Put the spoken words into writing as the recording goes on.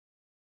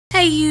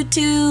Hey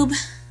YouTube!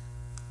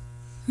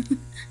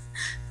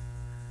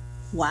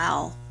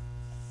 Wow.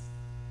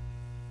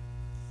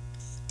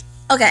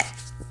 Okay.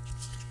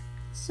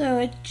 So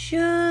I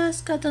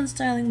just got done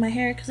styling my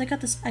hair because I got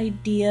this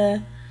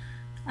idea.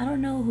 I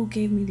don't know who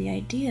gave me the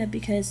idea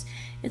because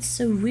it's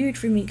so weird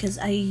for me because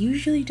I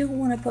usually don't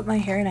want to put my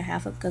hair in a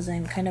half up because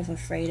I'm kind of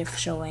afraid of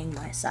showing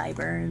my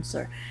sideburns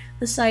or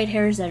the side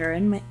hairs that are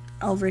in my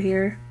over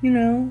here,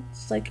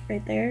 it's like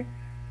right there.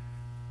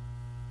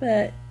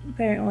 But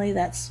apparently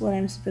that's what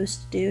I'm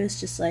supposed to do,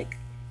 is just like,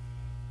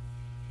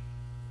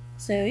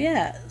 so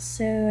yeah,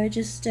 so I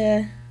just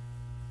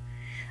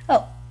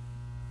oh,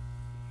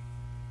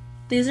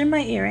 these are my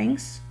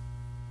earrings.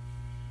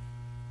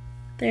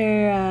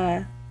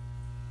 They're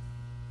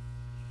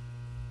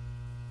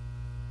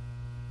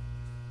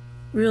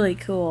really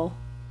cool,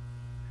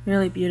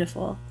 really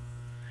beautiful.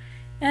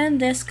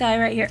 And this guy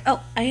right here,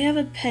 oh, I have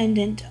a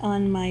pendant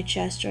on my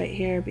chest right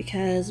here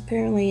because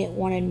apparently it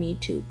wanted me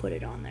to put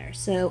it on there.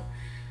 So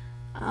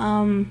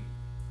I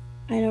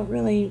don't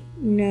really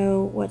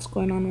know what's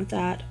going on with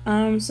that.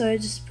 So I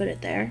just put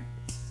it there.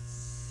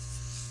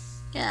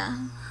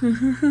 Yeah.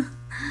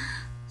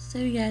 So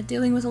yeah,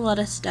 dealing with a lot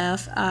of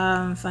stuff.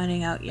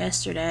 Finding out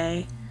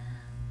yesterday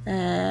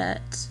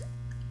that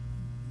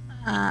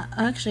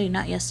actually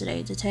not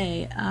yesterday,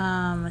 today,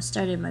 I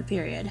started my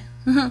period.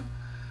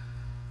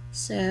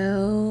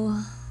 So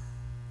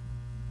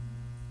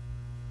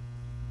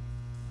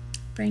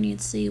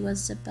pregnancy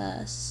was the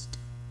best.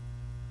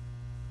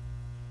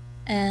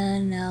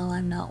 And now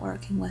I'm not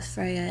working with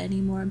Freya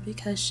anymore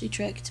because she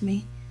tricked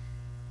me.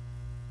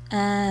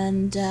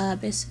 And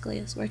basically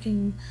it's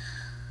working,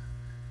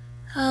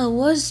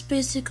 was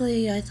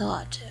basically, I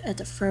thought at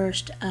the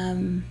first,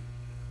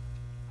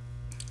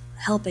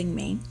 helping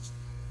me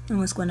and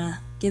was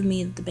gonna give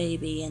me the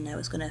baby and I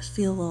was gonna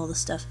feel all the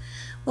stuff.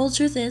 Well, the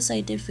truth is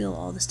I did feel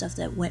all the stuff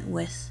that went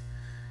with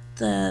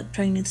the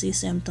pregnancy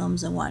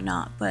symptoms and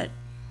whatnot, but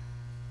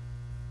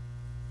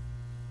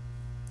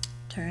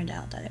turned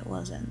out that it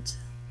wasn't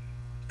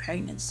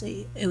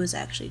pregnancy. It was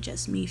actually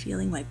just me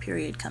feeling my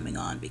period coming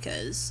on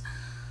because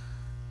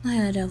I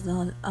had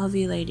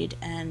ovulated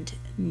and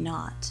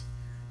not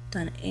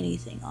done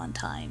anything on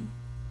time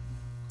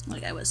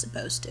like I was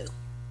supposed to.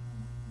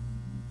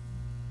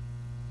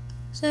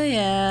 So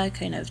yeah, I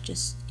kind of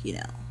just,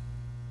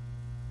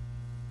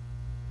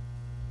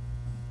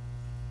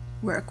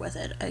 work with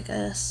it, I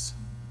guess.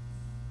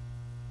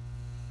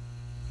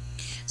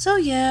 So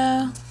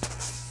yeah,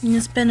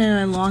 it's been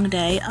a long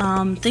day.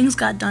 Things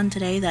got done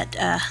today that,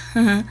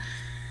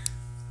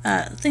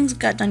 things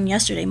got done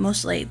yesterday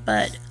mostly,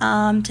 but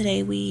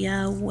today we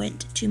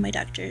went to my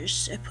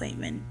doctor's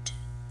appointment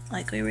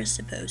like we were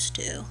supposed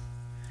to.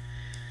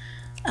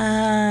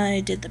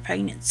 I did the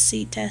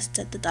pregnancy test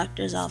at the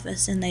doctor's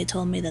office and they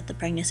told me that the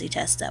pregnancy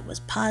test that was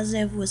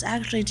positive was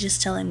actually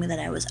just telling me that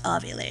I was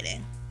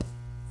ovulating.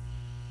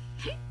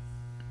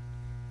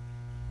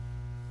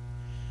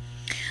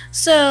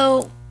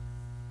 So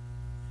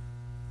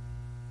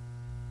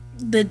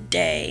the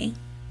day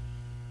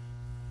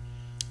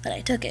that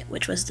I took it,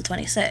 which was the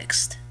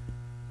 26th,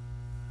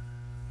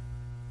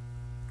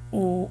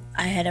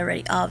 I had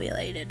already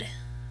ovulated.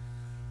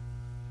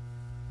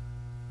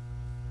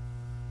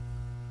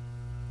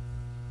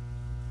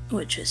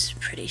 Which is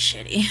pretty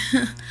shitty.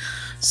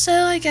 So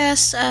I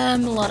guess a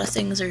lot of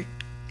things are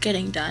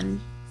getting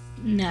done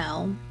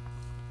now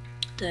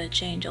to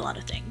change a lot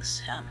of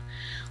things.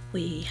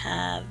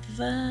 We're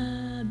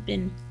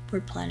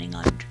planning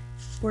on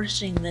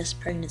forcing this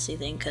pregnancy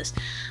thing because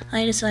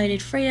I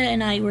decided Freya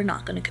and I were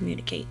not going to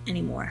communicate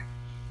anymore.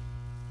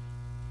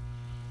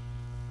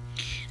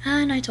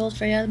 And I told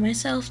Freya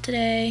myself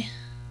today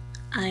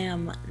I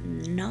am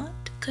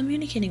not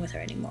communicating with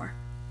her anymore.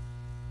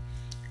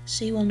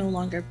 She will no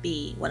longer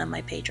be one of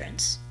my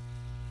patrons.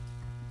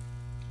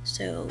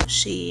 So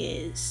she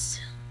is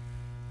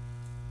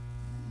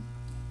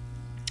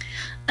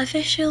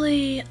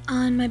officially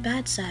on my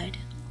bad side.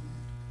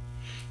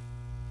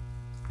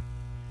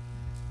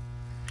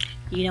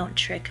 You don't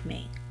trick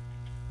me.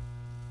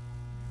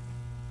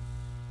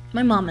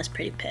 My mom is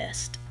pretty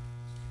pissed.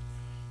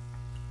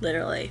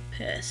 Literally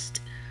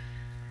pissed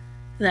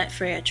that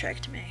Freya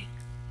tricked me.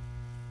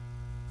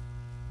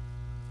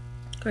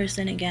 Of course,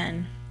 then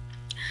again,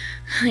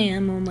 I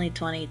am only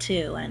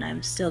 22 and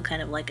I'm still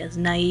kind of like as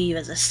naive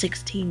as a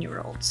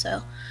 16-year-old,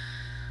 so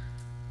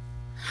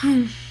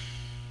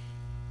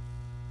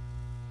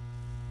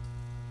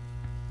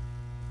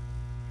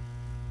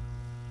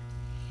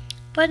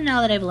but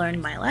now that I've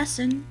learned my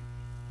lesson,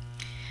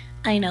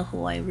 I know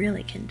who I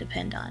really can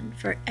depend on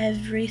for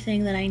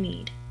everything that I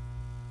need.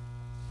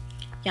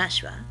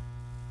 Yashua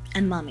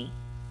and Mommy.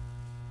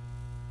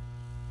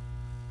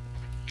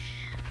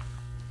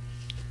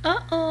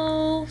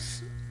 Uh-oh.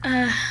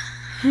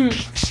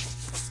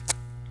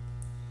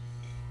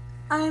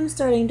 I'm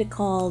starting to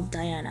call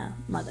Diana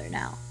Mother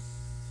now.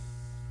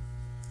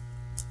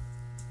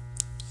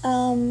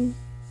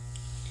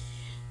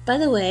 By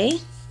the way,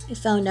 I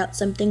found out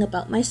something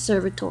about my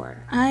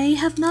servitor. I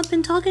have not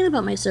been talking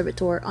about my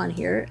servitor on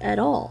here at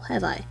all,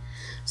 have I?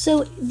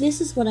 So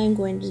this is what I'm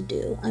going to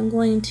do. I'm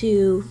going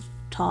to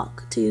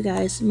talk to you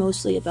guys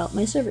mostly about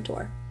my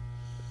servitor.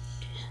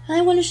 And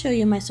I want to show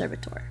you my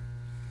servitor.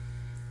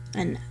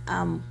 And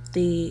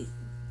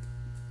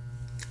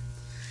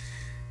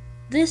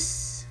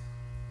this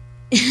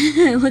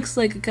it looks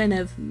like a kind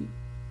of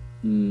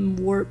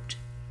warped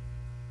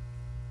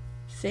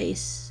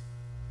face.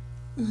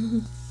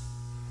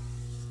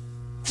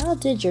 How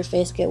did your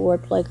face get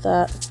warped like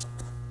that?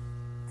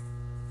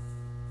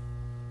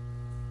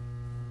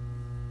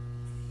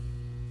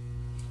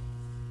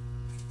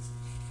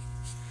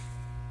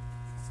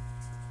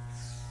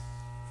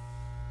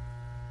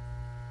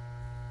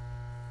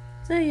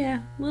 So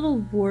yeah, a little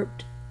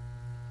warped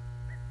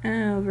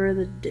over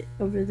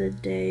the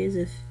days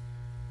of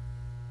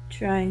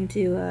trying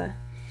to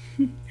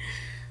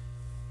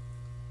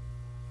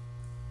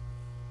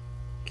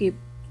keep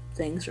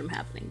things from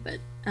happening.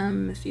 But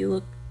if you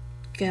look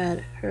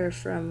at her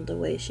from the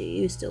way she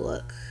used to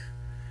look,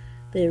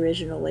 the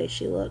original way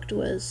she looked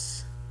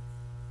was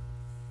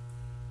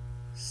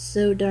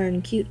so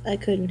darn cute I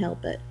couldn't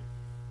help it.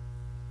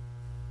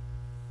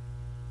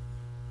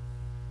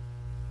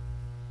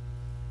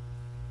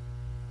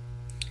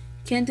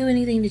 Can't do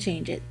anything to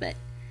change it, but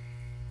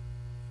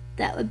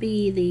that would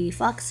be the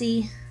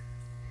Foxy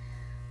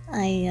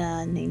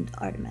I named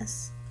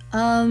Artemis.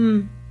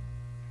 Actually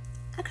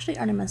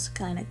Artemis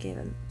kind of gave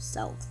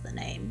himself the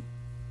name.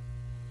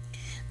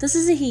 This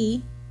is a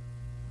he.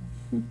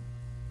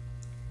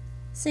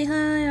 Say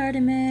hi,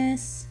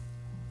 Artemis.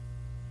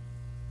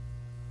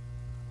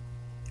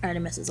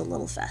 Artemis is a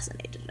little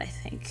fascinated, I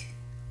think.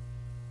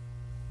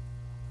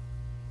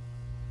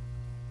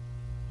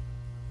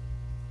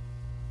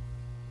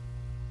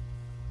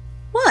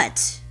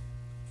 What?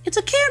 It's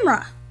a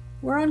camera!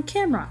 We're on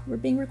camera. We're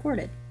being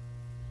recorded.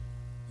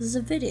 This is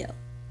a video.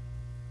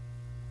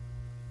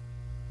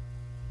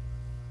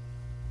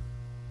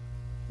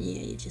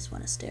 Yeah, you just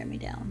want to stare me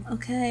down.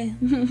 Okay.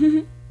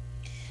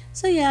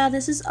 So yeah,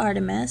 this is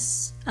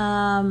Artemis.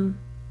 I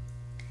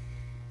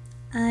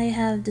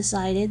have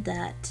decided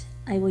that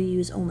I will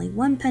use only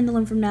one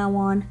pendulum from now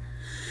on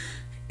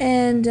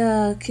and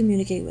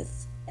communicate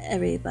with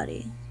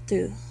everybody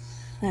through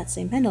that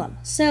same pendulum.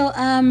 So,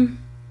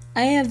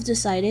 I have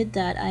decided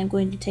that I'm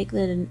going to take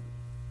the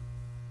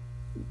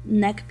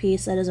neck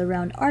piece that is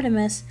around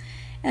Artemis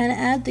and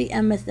add the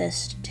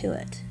amethyst to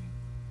it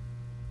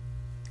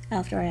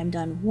after I am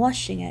done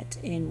washing it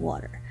in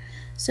water.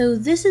 So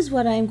this is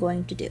what I'm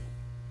going to do.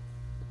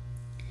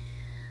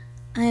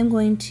 I am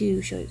going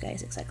to show you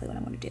guys exactly what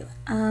I'm going to do.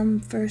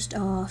 First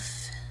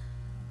off,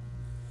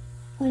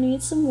 I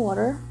need some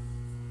water.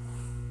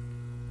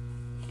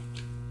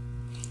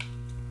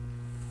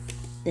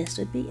 This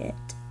would be it.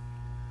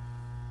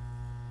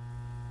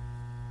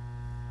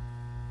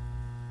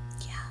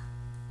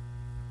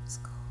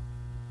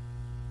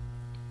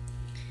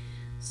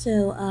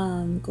 So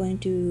I'm going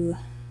to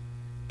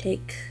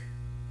take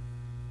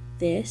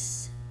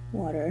this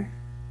water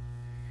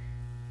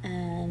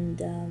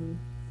and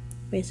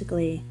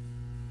basically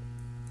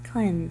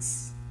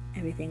cleanse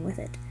everything with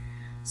it.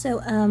 So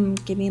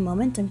give me a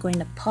moment. I'm going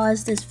to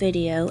pause this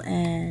video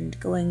and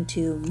going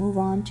to move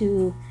on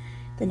to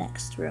the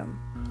next room.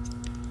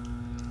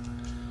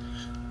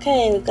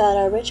 Okay, we've got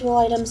our ritual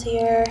items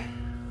here.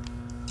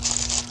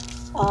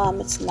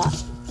 It's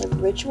not a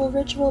ritual,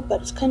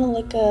 but it's kind of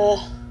like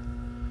a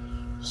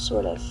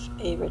sort of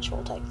a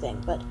ritual type thing,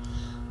 but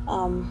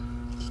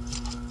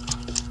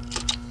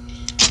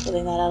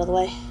getting that out of the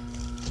way.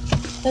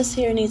 This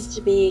here needs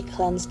to be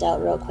cleansed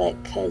out real quick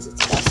because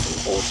it's got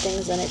some old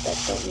things in it that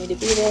don't need to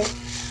be there.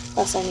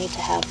 Plus I need to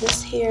have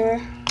this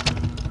here.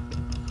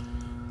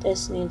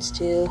 This needs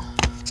to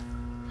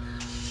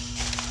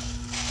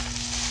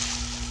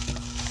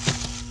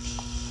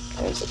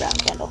there's the brown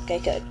candle. Okay,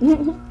 good.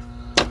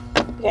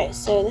 Okay,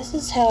 so this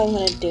is how I'm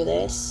going to do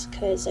this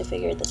because I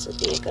figured this would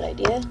be a good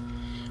idea.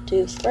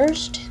 To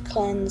first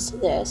cleanse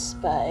this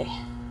by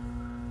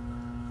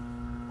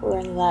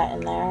pouring that in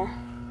there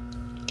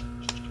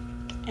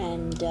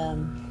and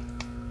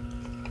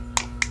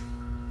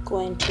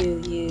going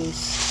to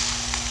use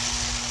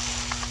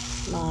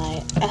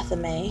my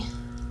athame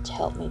to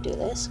help me do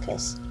this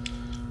because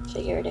I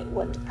figured it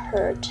wouldn't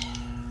hurt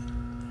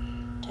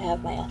to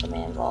have my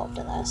athame involved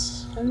in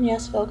this. And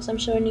yes folks, I'm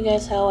showing you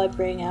guys how I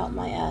bring out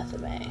my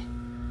athame.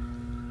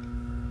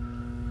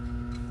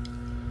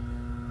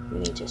 We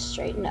need to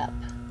straighten up.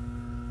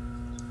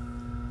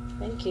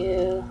 Thank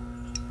you.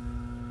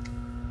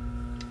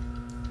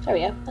 There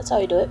we go. That's how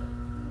you do it.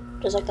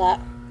 Just like that.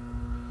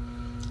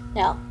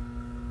 Now,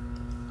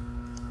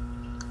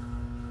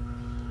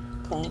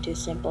 going to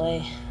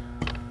simply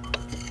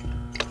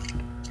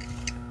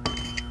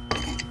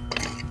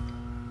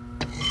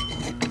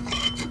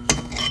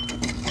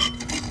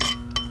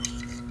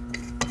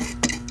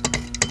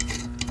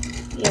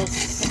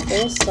yes,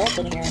 there's salt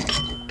in here.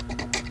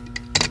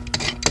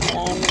 And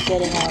I'm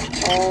getting out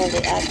all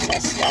the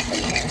excess stuff in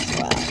here as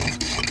well.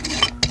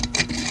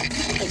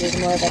 This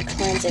is more of a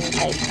cleansing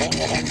type thing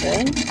that I'm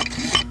doing.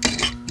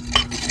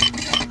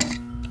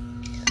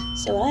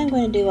 So what I'm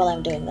going to do while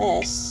I'm doing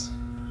this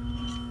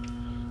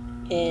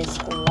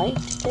is light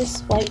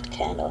this white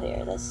candle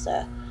here. That's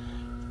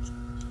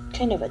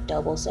kind of a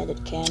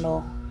double-scented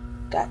candle.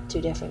 Got two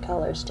different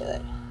colors to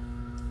it.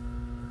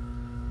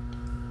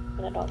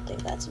 But I don't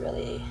think that's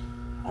really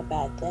a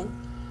bad thing.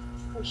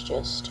 It's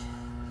just,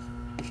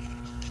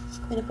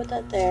 I'm going to put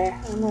that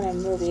there. I'm going to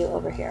move you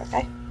over here,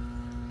 okay?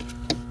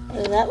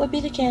 That would be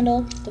the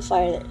candle, the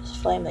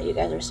flame that you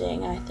guys are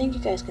seeing. I think you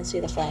guys can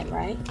see the flame,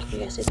 right? Can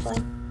you guys see the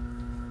flame?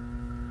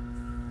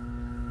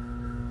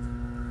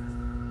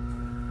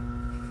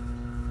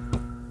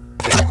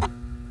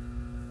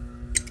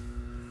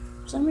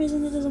 For some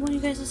reason it doesn't want you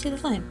guys to see the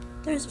flame.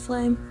 There's the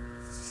flame.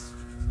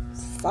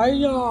 Fire!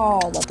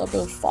 Let there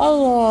be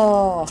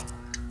fire!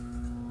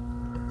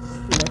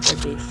 Let there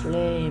be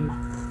flame.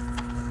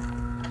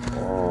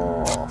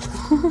 Oh.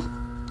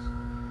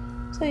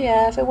 So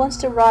yeah, if it wants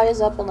to rise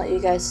up and let you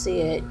guys see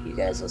it, you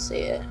guys will see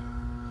it.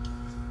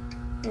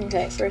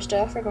 Okay, first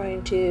off we're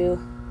going to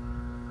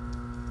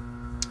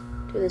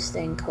do this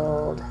thing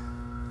called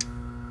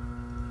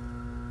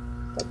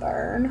the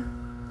burn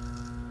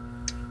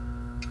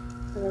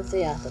with the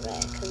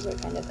athame, because we're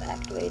kind of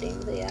activating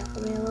the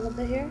athame a little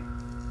bit here.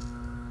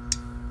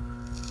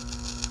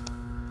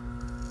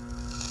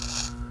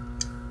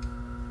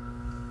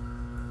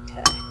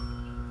 Okay.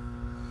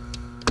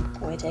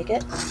 Then we take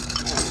it and we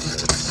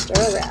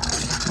stir around.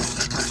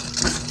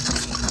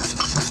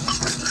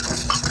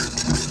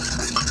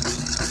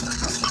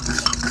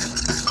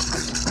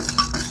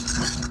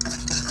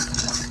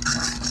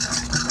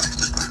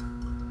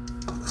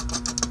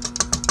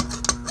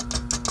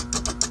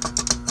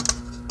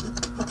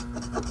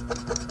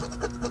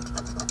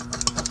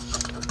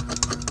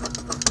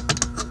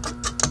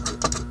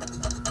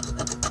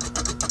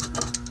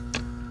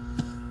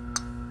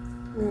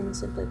 And then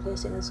simply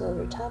placing this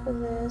over top of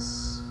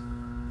this.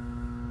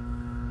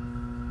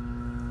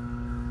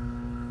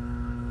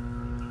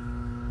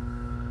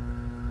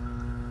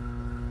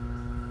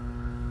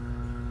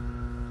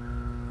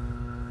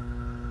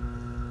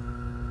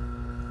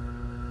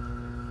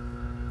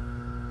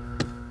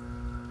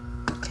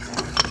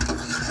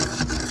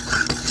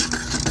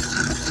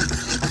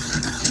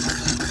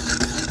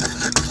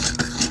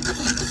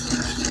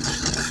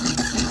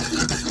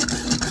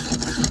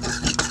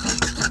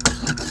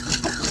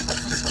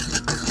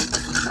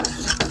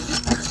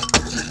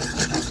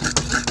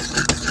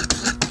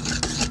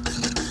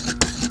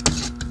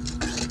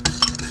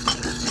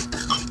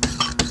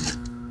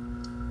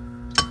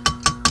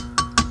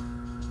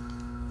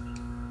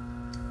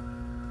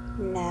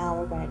 Now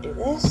we're going to do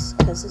this,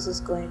 because this is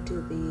going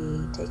to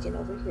be taken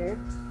over here.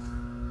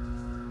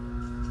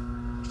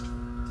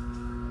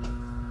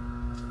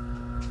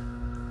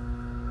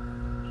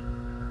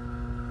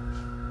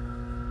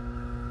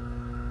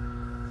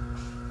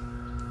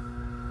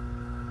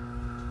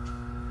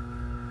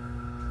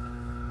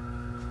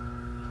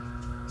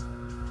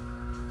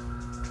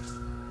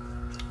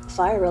 The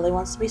fire really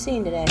wants to be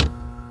seen today.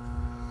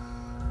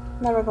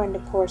 Now we're going to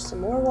pour some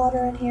more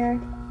water in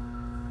here.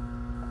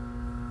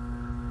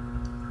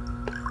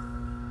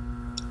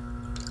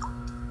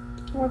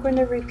 We're going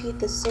to repeat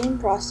the same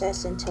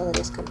process until it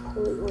is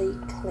completely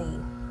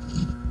clean.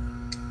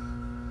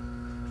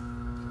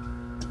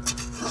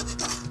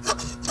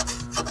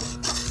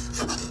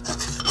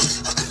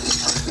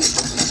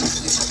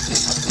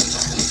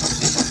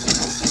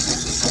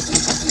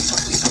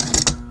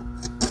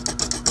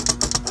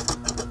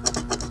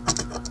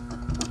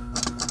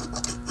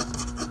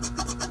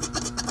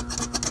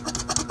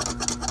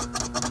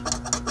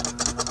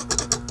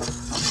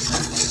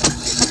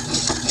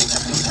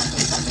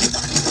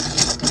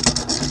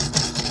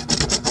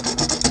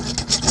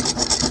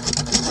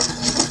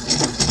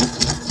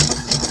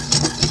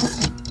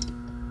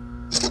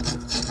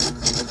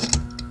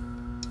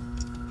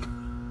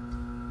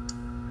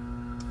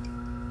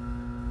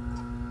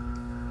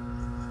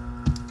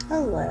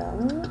 Hello.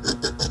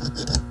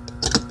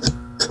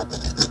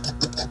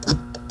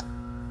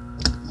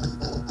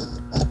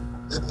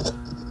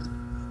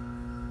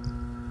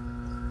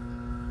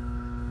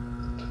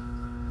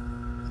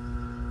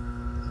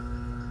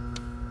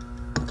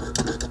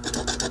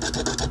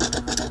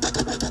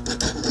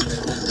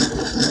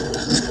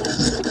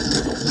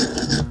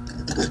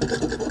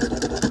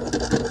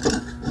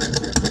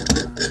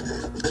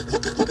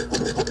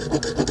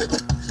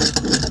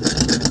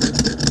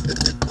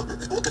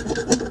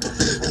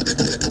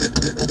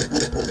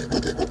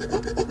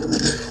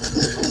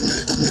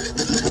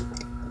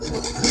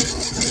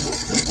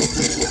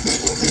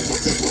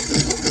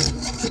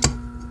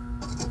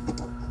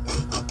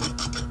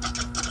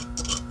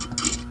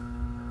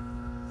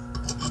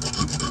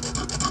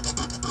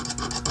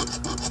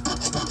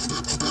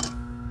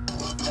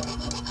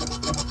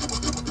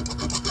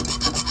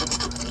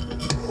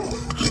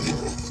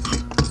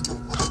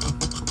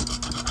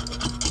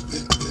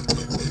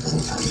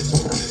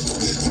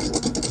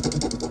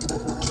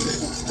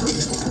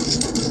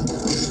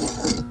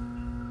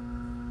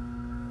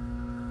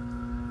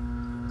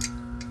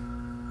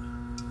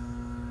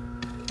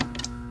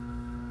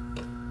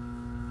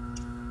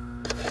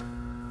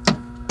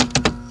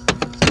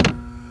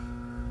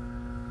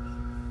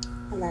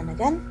 and then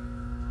again.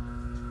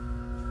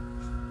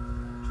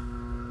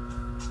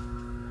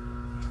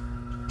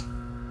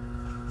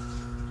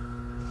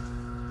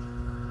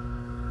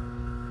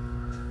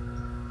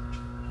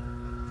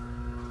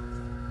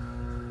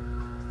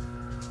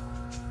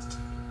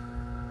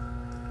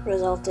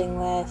 Resulting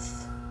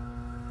with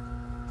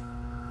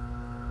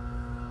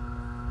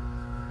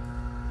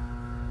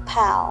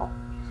pow.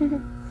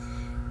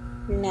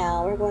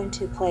 Now we're going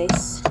to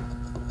place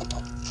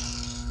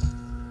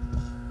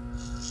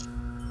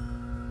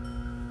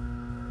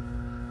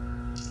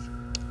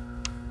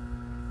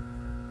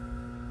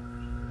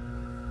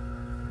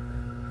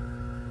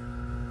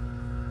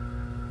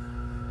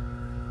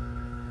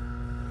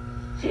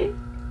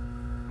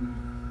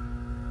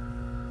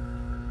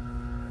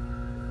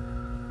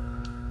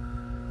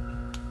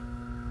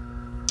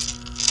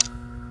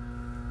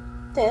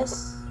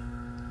this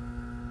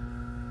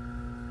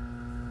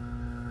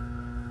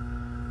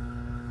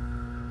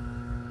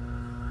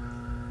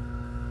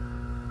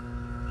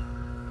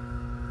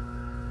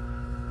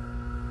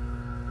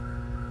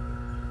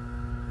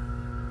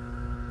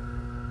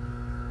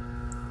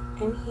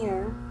in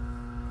here,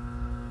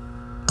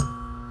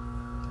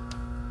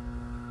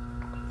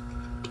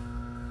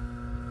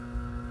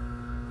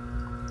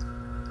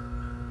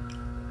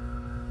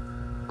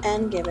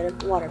 and give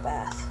it a water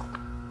bath.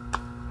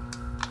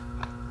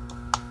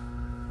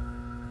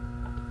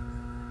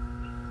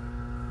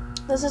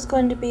 This is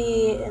going to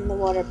be in the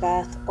water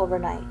bath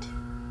overnight.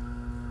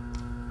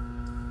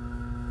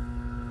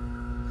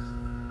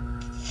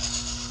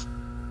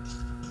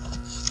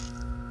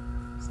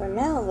 For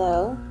now,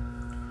 though,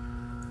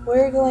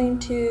 we're going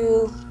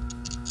to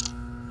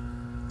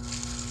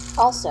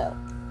also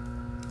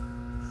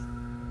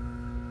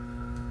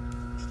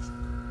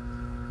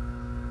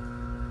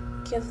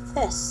give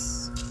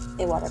this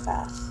a water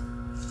bath.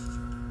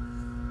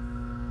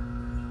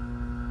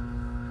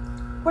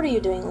 What are you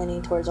doing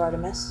leaning towards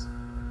Artemis?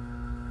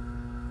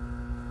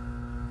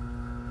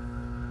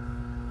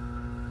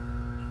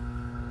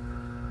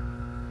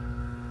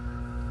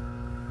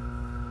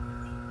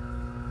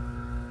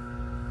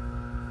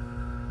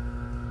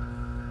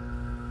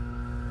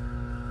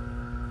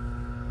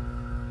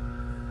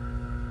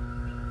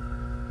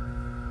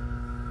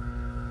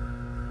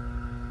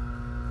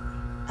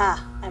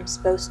 Ah, I'm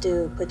supposed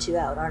to put you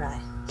out, aren't I?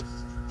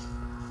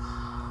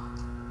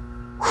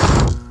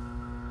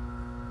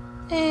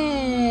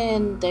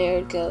 And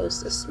there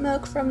goes the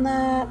smoke from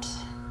that.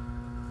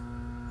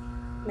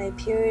 May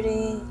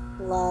purity,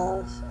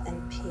 love,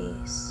 and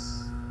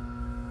peace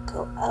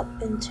go up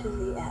into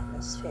the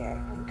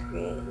atmosphere and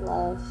create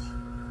love,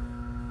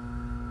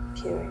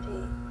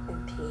 purity,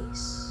 and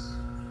peace.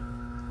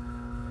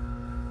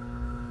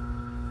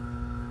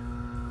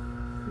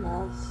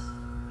 Love,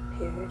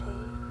 purity,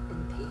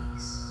 and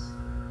peace.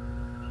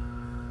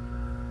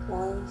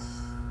 Love,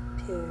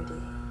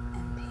 purity,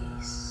 and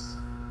peace.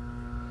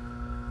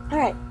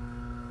 Alright.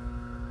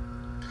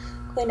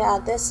 Going to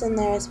add this in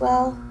there as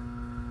well.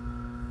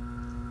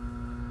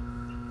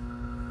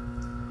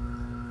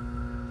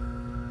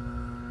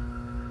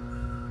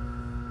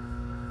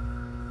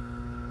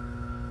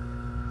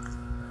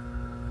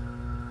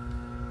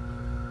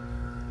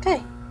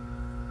 Okay.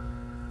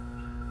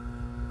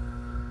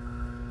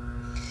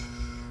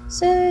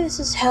 So this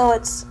is how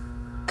it's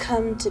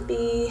come to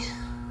be.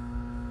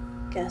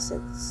 Guess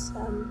it's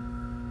a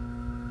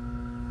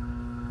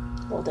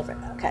little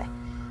different. Okay.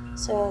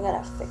 So I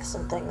gotta fix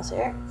some things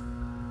here.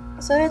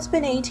 So it's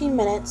been 18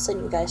 minutes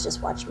and you guys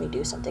just watched me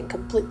do something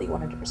completely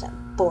 100%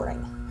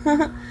 boring.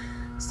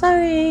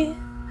 Sorry.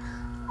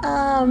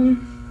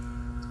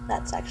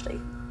 That's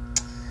actually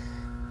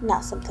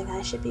not something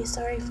I should be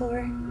sorry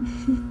for.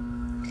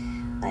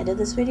 I did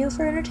this video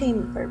for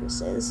entertainment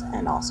purposes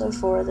and also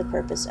for the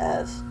purpose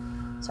of,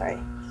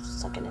 sorry,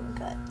 sucking in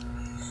gut.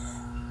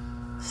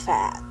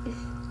 Fat.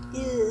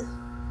 Ew.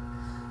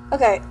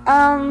 Okay,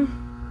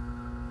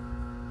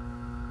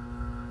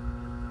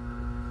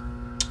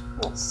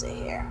 let's see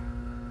here.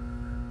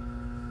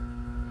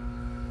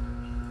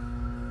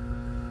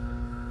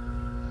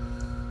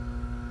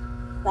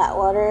 That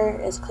water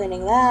is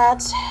cleaning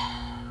that,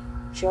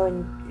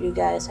 showing you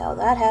guys how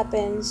that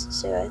happens,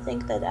 so I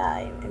think that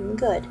I am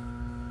good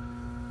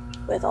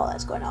with all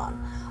that's going on.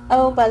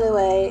 Oh, by the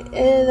way,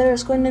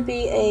 there's going to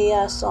be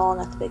a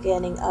song at the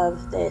beginning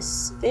of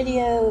this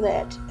video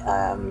that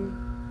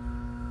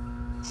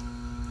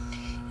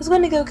is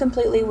going to go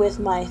completely with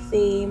my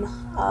theme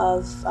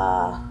of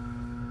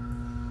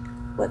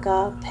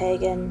Wicca,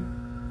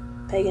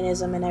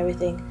 paganism, and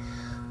everything.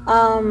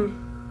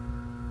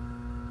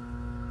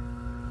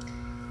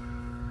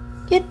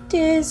 It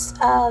is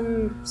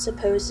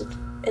supposed.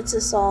 It's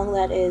a song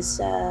that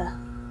is.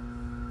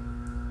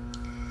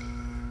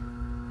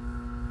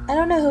 I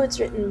don't know who it's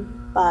written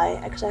by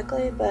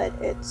exactly, but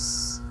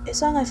it's a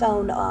song I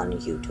found on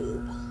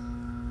YouTube.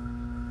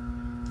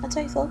 That's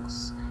right,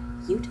 folks.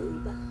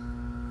 YouTube.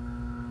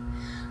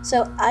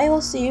 So I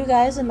will see you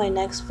guys in my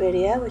next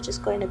video, which is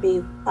going to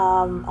be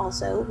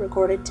also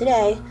recorded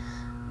today,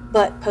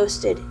 but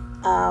posted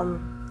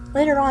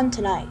later on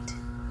tonight.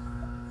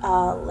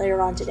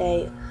 later on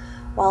today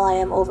while I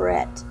am over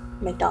at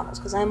McDonald's,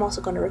 because I'm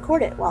also going to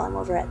record it while I'm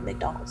over at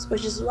McDonald's,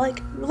 which is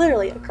like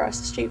literally across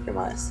the street from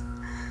us.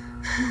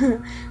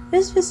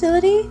 This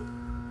facility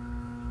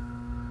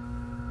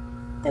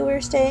that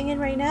we're staying in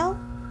right now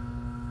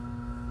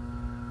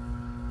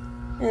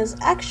is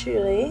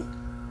actually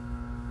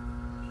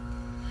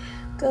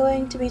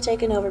going to be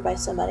taken over by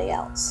somebody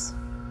else.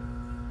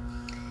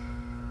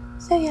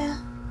 So yeah,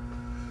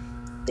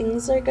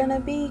 things are gonna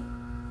be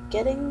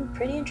getting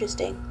pretty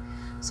interesting.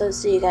 So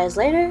see you guys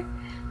later.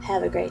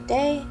 Have a great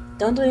day.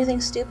 Don't do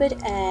anything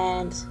stupid,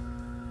 and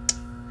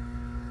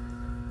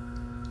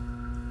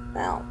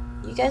well,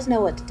 you guys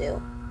know what to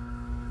do.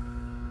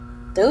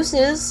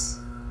 Doses.